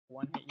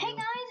one hit Hey you.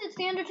 guys, it's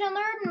the Undertale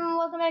Nerd, and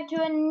welcome back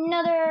to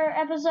another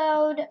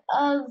episode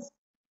of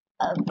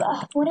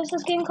what is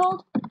this game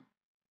called?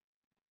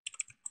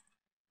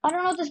 I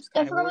don't know what this.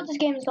 I forgot what this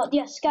game is called.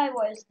 Yes,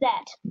 Skywars.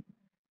 That.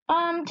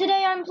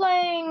 Today I'm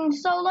playing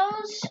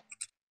solos,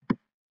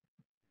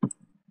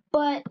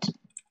 but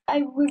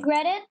I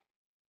regret it.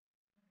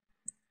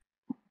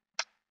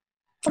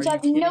 Because I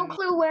have no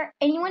clue where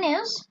anyone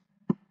is.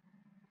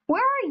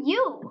 Where are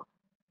you?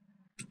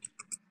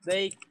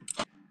 They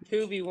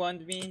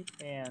 2v1'd me,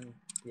 and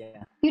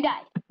yeah. You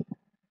died.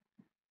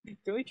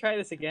 Can we try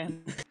this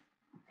again?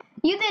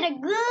 You did a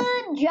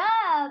good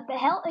job.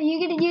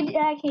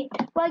 Okay.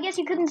 Well, I guess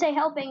you couldn't say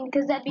helping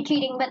because that'd be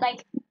cheating, but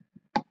like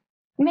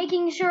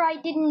making sure I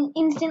didn't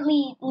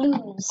instantly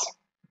lose.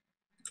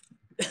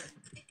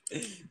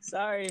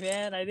 Sorry,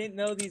 man. I didn't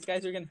know these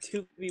guys were gonna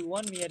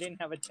 2v1 me. I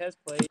didn't have a chest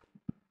plate.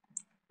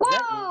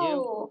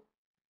 Whoa!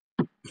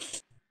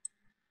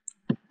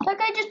 That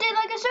guy just did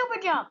like a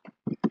super jump.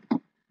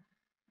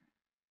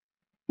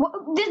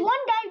 This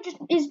one guy just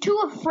is too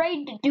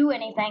afraid to do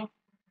anything.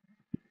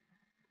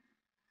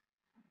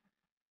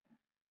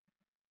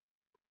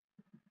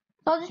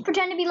 So I'll just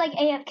pretend to be like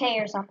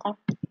AFK or something.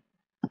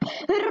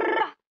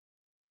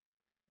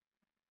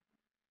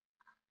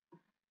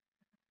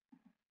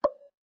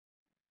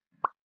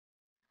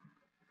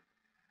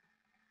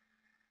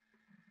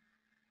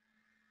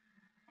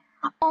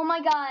 Oh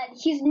my god,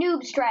 he's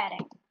noob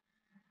stratting.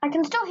 I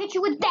can still hit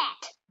you with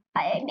that.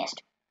 I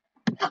missed.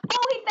 Oh,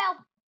 he fell.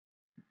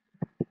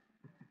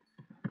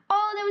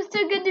 Oh, that was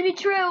too good to be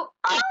true. Oh,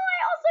 I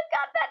also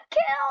got that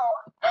kill.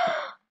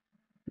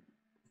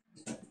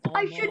 Oh,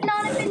 I should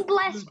not have been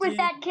blessed with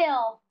that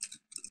kill.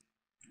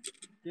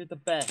 You're the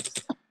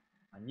best.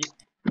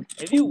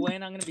 If you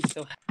win, I'm gonna be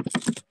so happy.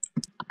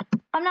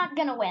 I'm not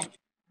gonna win.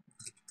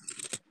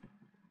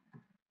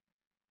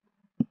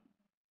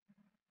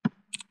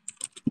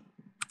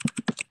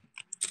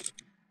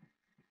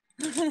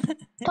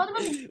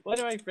 One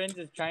of my friends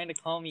is trying to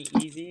call me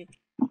easy,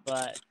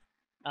 but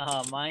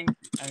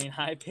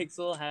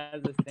Hypixel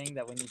has this thing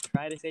that when you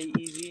try to say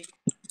easy,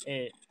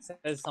 it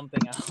says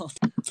something else.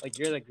 Like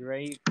you're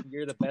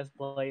the best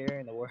player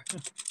in the world.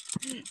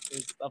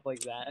 Stuff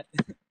like that.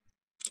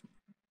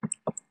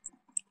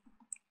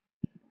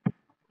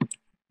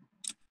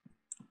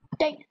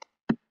 Dang it.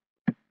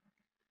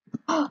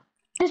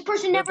 This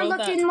person never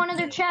looked in one of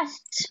their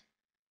chests.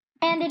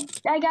 And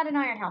I got an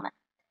iron helmet.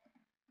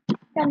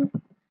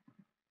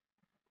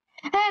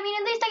 Hey, I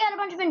mean, at least I got a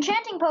bunch of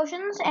enchanting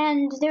potions,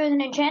 and there was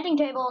an enchanting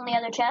table in the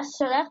other chest,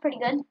 so that's pretty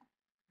good.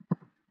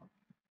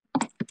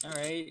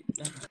 Alright.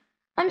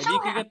 I'm so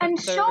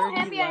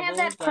happy I have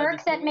that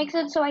perk that makes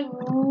it so I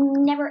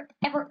never,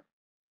 ever...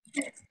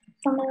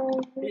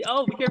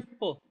 Oh, be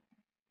careful!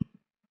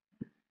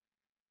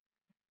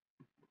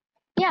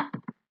 Yeah.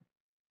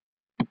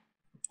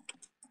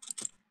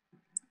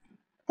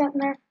 That in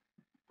there.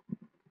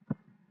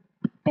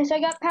 Okay, so I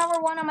got power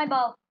 1 on my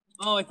bow.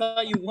 Oh, I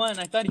thought you won.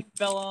 I thought he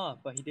fell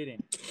off, but he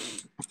didn't.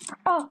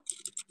 Oh.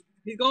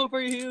 He's going for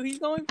you. He's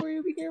going for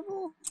you. Be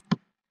careful.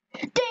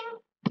 Ding!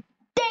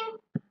 Ding!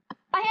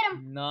 I hit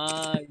him.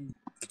 Nice.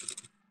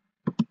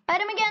 I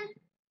hit him again.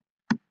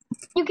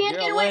 You can't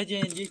get away.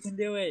 You're a legend. You can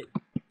do it.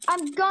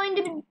 I'm going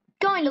to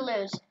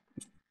lose.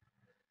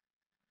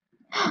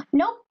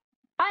 Nope.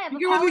 I have a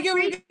power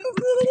 3.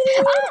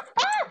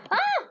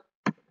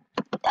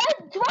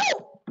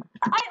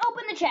 I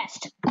opened the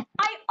chest.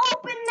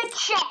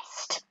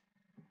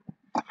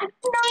 No.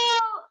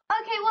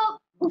 Okay,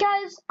 well,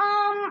 guys,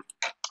 I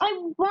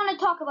want to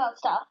talk about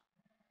stuff.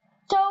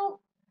 So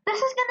this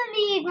is gonna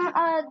be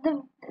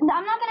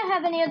I'm not gonna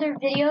have any other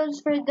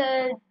videos for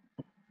the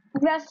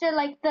rest of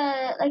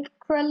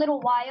for a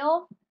little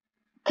while,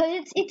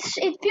 cause it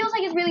feels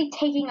like it's really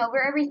taking over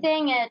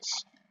everything.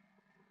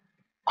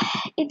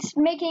 It's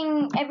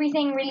making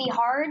everything really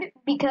hard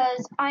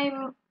because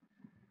I'm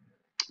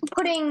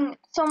putting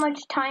so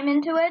much time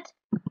into it.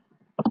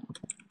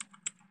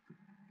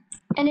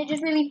 And it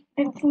just really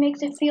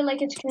makes it feel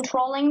like it's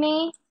controlling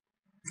me.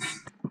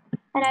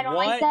 And I don't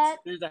like that.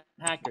 There's a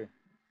hacker.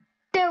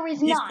 There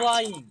is not. He's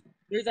flying.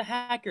 There's a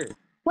hacker.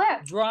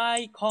 Where?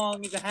 Dry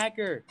Kong is a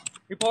hacker.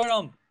 Report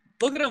him.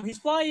 Look at him. He's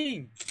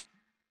flying.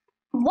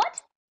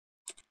 What?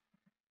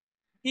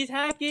 He's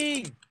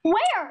hacking.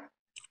 Where?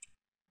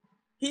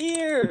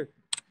 Here.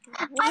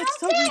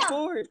 Watchdog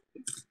report.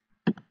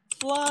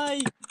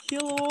 Fly.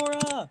 Kill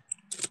Aura.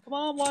 Come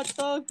on,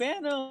 Watchdog.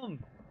 Ban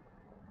him.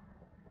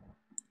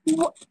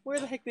 What? Where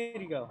the heck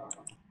did he go?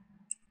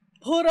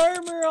 Put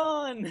armor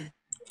on!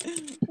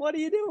 What are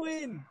you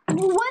doing?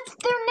 What's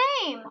their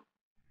name?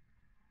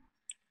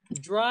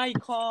 Dry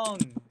Kong.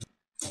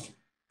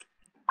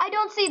 I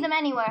don't see them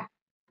anywhere.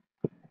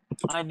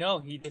 I know,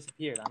 he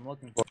disappeared. I'm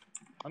looking for him.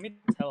 Let me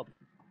tell him.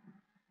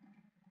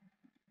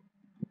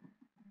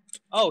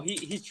 Oh,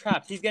 he's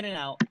trapped. He's getting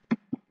out.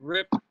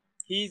 Rip.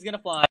 He's gonna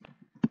fly.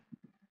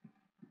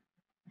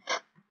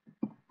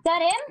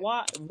 That him?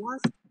 What?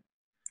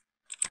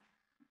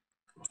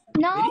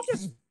 No.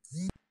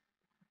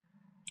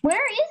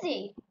 Where is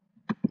he?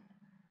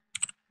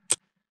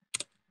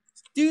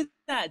 Do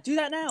that! Do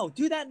that now!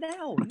 Do that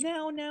now!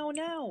 Now!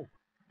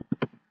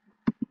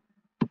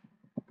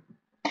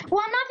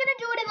 Well, I'm not gonna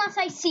do it unless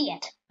I see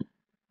it.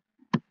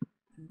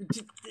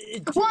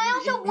 Well, I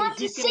also want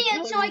to He's see gonna it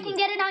kill so I you. can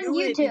get it on Do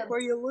it YouTube.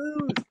 before you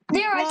lose.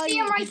 There, I see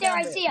him Flying. right He's there. down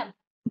I there. see him.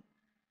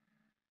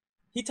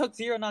 He took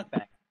 0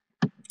 knockback.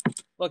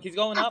 Look, he's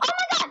going up. Oh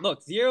my god!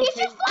 Look, 0. He's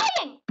just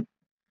flying!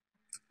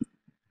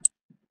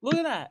 Look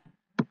at that.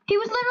 He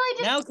was literally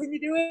just... Now can you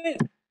do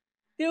it?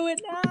 Do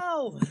it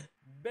now.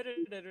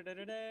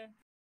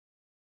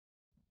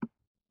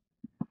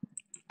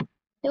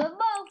 Do a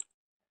bow.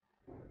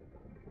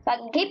 So I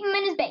can keep him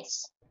in his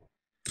base.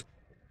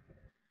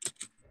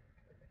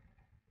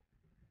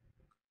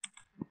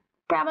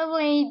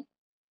 Probably...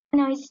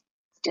 No, he's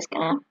just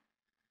gonna...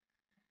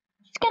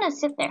 He's gonna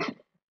sit there.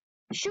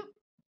 Shoot.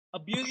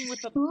 Abusing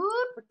with the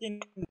Shoot.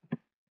 freaking...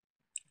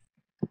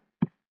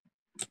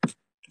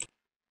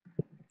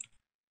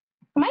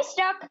 Am I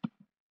stuck?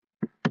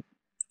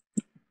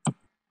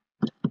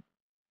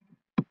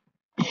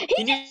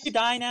 Can you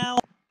die now?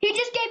 He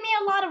just gave me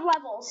a lot of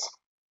levels.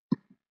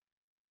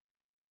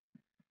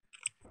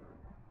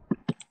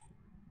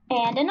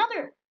 And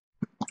another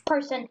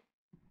person.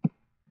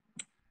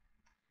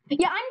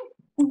 Yeah,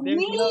 I'm There's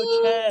really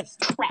no chest.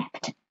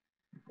 trapped.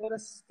 What a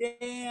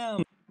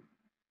scam.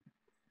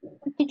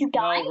 Did you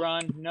die? No,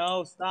 run.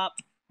 No, stop.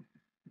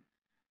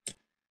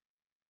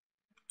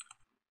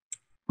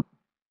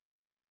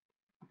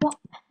 Well,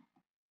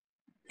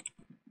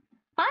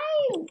 I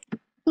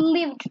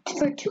lived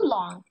for too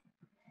long.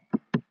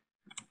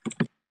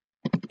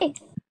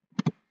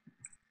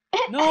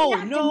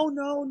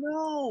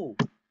 No.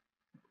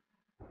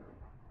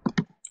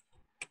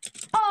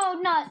 Oh,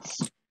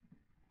 nuts.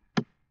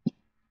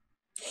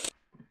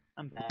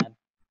 I'm bad.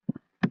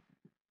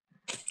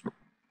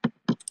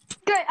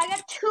 Good, I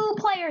got 2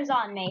 players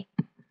on me.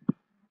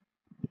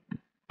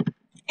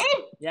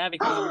 Yeah,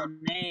 because of your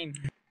name.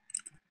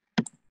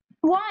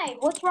 Why?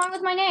 What's wrong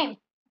with my name?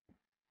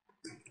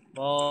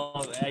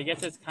 Well, I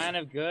guess it's kind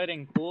of good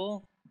and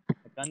cool.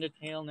 Like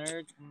Undertale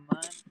nerd, come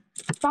on.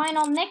 Fine,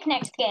 I'll nick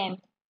next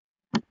game.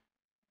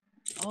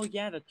 Oh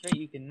yeah, that's right,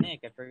 you can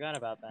nick. I forgot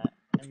about that.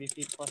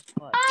 MVP++.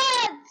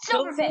 Ah,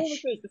 Kill the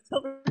silverfish. silverfish! The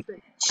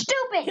silverfish!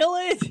 Stupid. Kill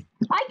it!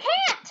 I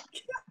can't.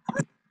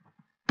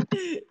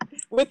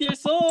 With your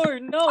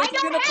sword! No, I it's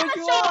don't gonna have push a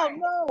you sword. off!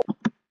 No!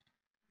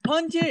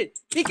 Punch it!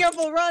 Be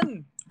careful,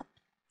 run!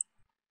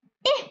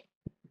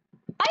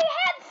 I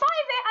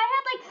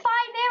had like 5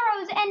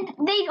 arrows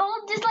and they all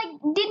just like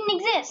didn't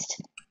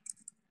exist.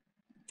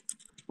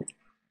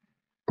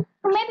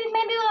 Maybe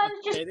I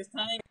was just Okay, this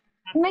time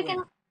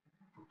making...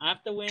 I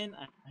have to win.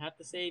 I have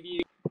to save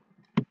you.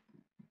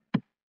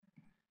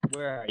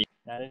 Where are you?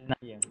 That is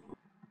not you.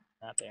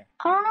 Not there.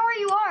 I don't know where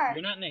you are.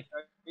 You're not Nick,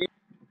 are you?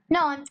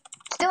 No, I'm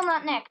still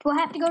not nicked. We'll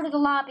have to go to the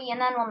lobby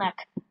and then we'll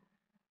nick.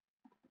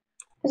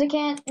 Because I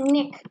can't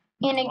nick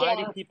in a Why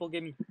game. do people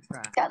give me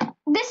crap?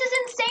 This is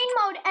insane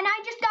mode and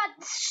I just got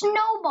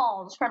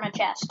snowballs from a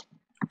chest.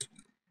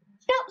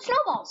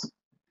 Snowballs.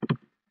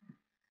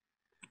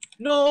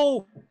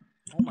 No!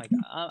 Oh my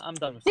god, I'm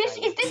done with Is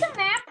Skyrim. this a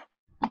map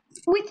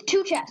with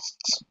 2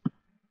 chests?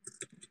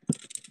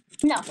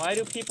 No. Why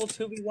do people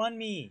 2v1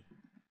 me?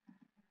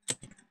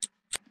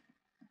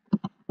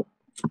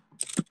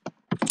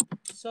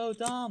 So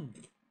dumb.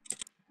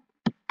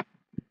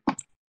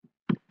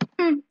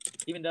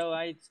 Even though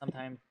I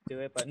sometimes do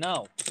it, but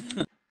no.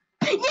 Yeah,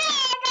 I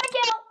got a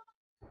kill.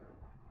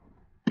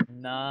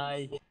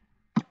 Nice.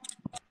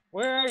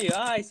 Where are you?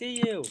 Ah, I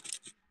see you.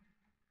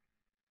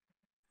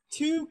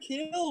 2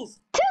 kills.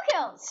 2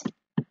 kills.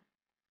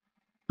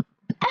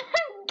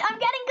 I'm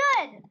getting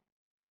good.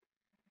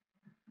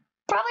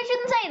 Probably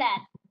shouldn't say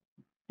that.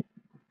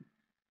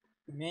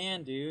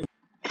 Man, dude.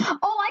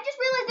 Oh, I just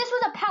realized this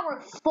was a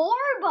power 4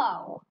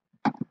 bow.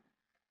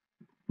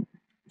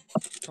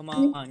 Come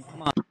on.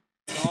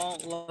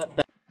 Don't let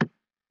that.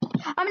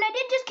 I mean, I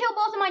did just kill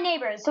both of my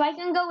neighbors, so I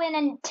can go in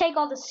and take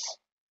all this.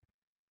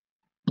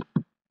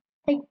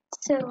 Take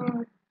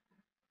some.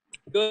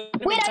 Wait,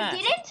 I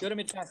didn't? Go to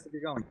mid fast if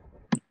you're going.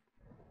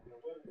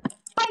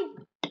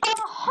 I'm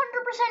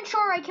 100%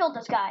 sure I killed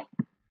this guy.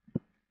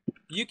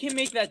 You can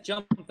make that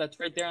jump that's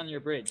right there on your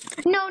bridge.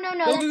 No,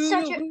 that's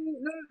such a.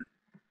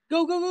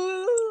 Go.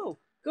 Go.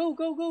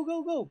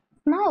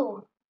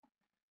 No.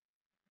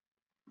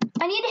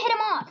 I need to hit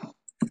him off.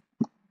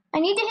 I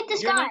need to hit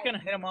this You're guy. not gonna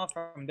hit him off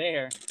from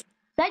there. Is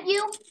that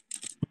you?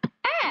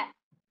 Ah!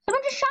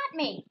 Someone just shot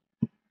me.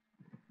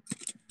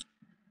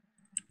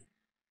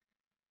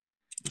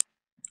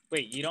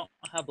 Wait, you don't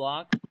have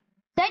block? Is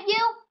that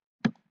you?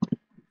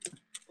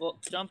 Well,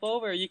 jump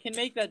over. You can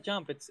make that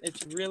jump. It's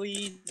really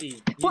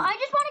easy. Well, I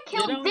just want to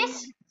kill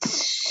this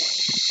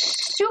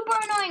super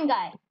annoying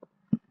guy.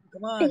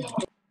 Come on.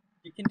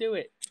 You can do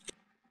it.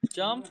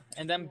 Jump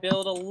and then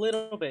build a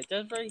little bit.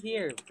 Just right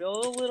here.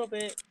 Build a little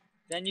bit.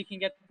 Then you can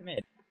get to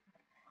mid.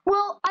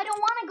 Well, I don't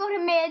want to go to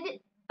mid.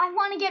 I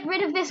want to get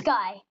rid of this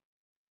guy.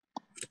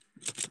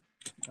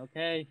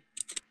 Okay.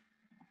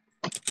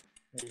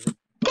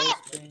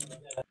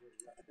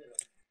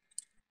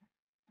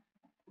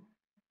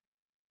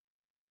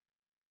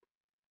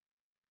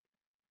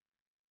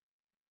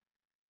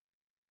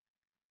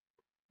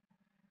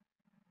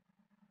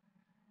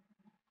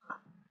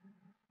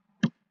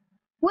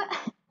 What?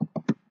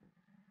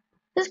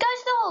 This guy's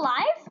still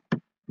alive?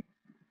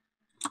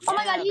 Oh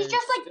my god, Yeah, he's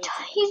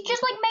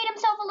just like made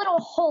himself a little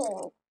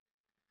hole.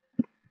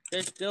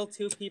 there's still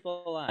 2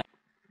 people alive.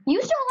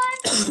 You still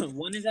alive?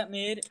 One is at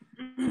mid.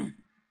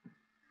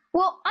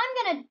 Well,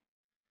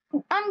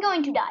 I'm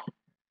going to die.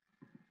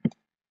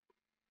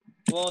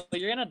 Well,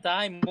 you're gonna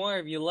die more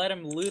if you let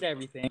him loot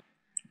everything.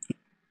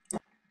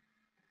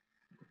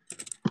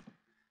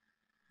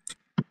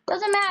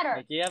 Doesn't matter.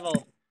 Like, you have a...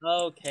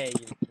 Okay,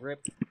 you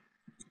ripped.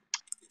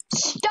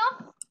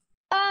 Stuff,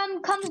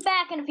 comes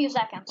back in a few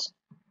seconds.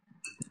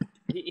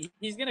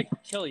 He's gonna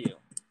kill you.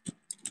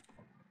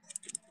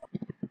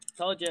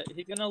 Told you,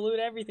 he's gonna loot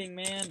everything,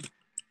 man.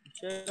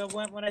 Should have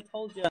went when I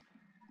told you.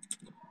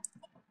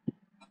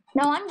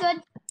 No, I'm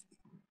good.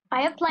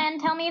 I have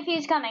planned. Tell me if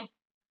he's coming.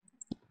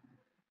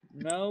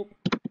 Nope.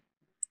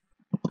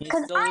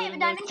 Because I have a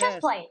diamond chest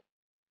plate.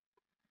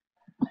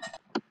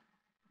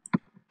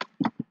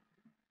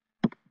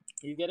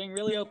 He's getting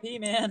really OP,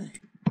 man.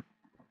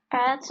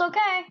 That's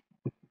okay.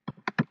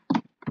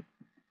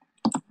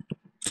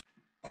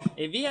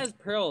 If he has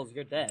pearls,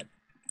 you're dead.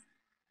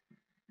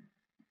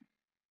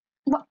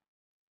 What?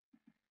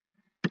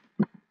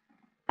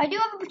 I do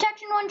have a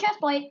protection 1 chest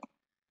plate.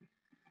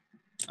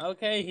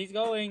 Okay, he's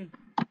going.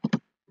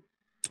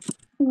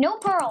 No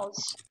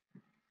pearls.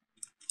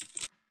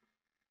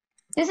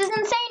 This is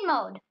insane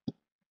mode.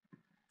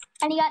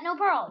 And he got no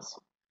pearls.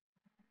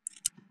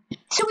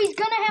 So he's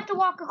gonna have to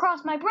walk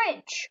across my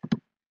bridge.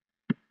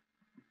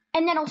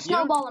 And then I'll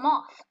snowball him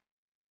off.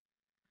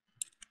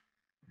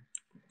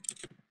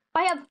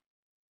 I have...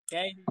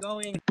 Okay, he's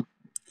going.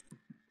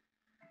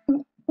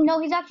 No,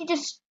 he's actually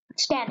just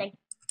standing.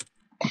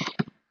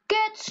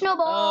 Get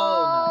snowballed!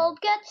 Oh, no.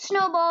 Get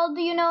snowballed!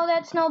 Do you know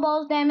that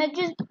snowballs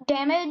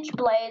damage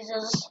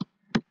blazes?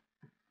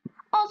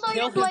 Also, Kill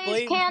your his blaze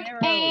blaze can't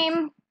arrows.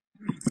 aim.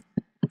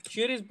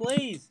 Shoot his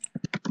blaze.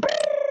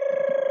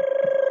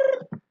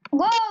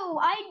 Whoa!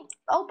 I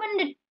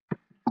opened it.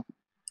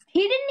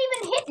 He didn't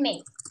even hit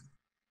me.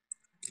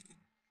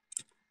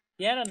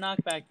 He had a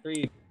knockback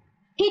 3.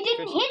 He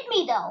didn't hit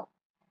me though.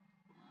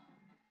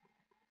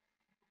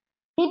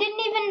 He didn't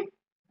even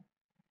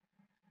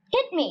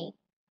hit me.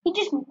 He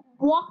just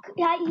walked.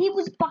 He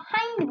was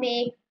behind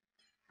me,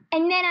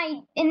 and then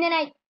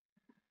I.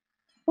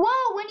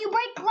 Whoa! When you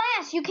break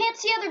glass, you can't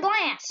see other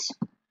glass.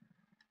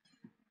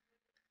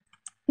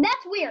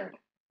 That's weird.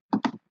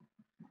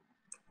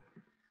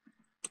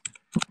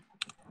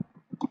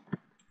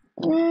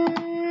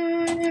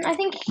 I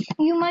think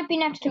you might be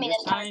next to me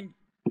this time.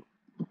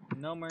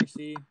 No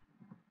mercy.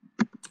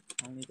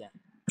 Only death.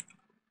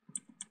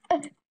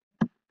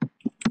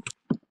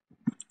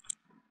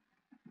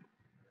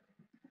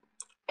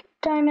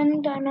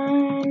 Diamond,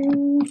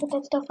 put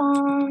that stuff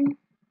on.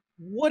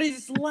 What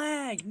is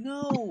lag?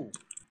 No!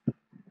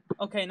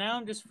 Okay, now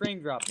I'm just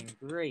frame dropping.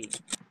 Great.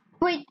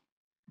 Wait.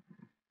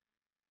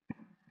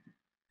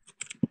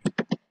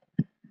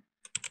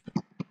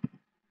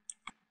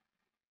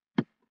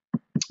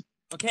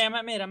 Okay, I'm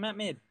at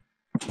mid.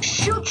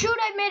 Shoot,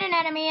 I've made an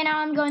enemy and now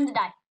I'm going to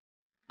die.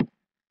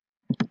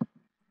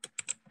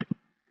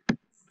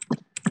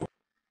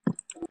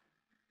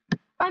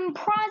 I'm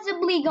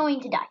possibly going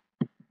to die.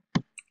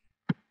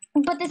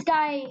 But this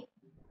guy,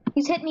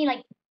 he's hit me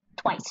like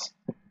twice.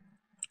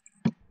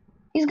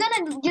 He's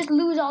gonna just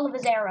lose all of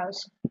his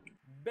arrows.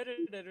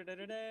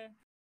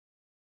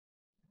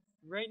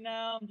 Right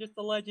now, I'm just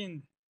a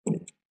legend.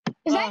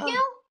 Is that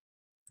you?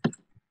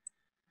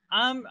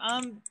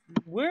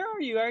 Where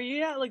are you? Are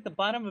you at like the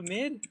bottom of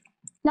mid?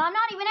 No, I'm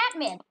not even at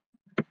mid.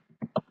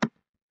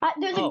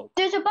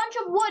 There's a bunch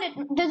of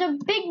wood. There's a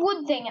big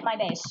wood thing at my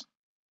base.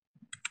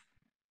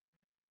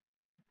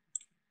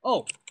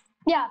 Oh.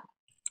 Yeah.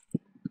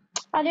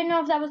 I didn't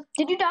know if that was...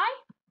 Did you die?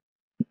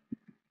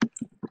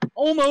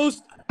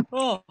 Almost.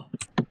 Oh.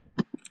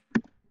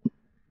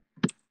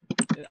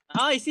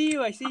 I see you.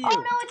 Oh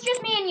no, it's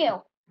just me and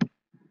you.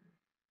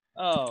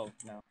 Oh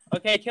no.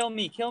 Okay, kill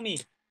me. Come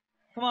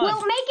on.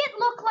 Well, make it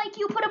look like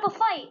you put up a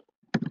fight.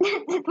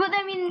 But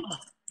I mean,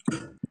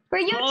 for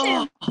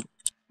YouTube.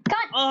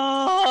 God.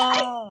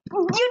 I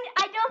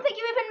don't think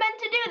you even meant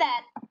to do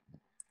that.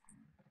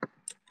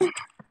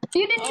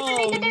 You didn't even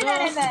mean to do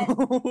that, I bet.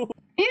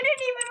 You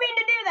didn't even mean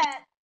to do that.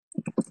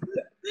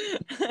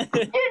 You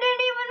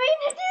didn't even mean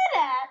to do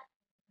that.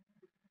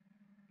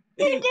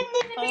 You didn't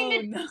even mean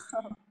to. No.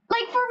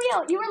 Like, for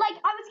real. You were like,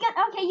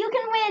 okay, you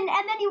can win.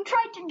 And then you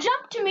tried to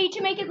jump to me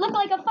to make it look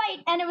like a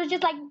fight. And it was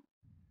just like,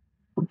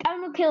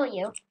 I'm gonna kill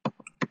you.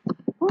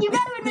 You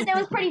gotta admit, that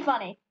was pretty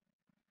funny.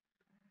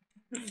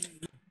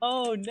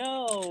 Oh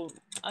no.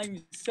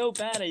 I'm so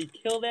bad. I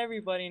killed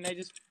everybody and I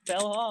just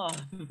fell off.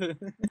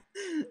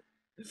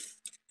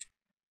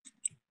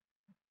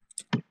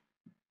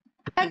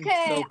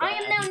 Okay, so I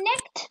am now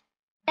nicked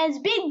as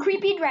Big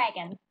Creepy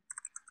Dragon.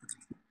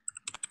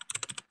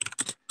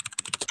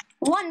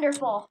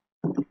 Wonderful.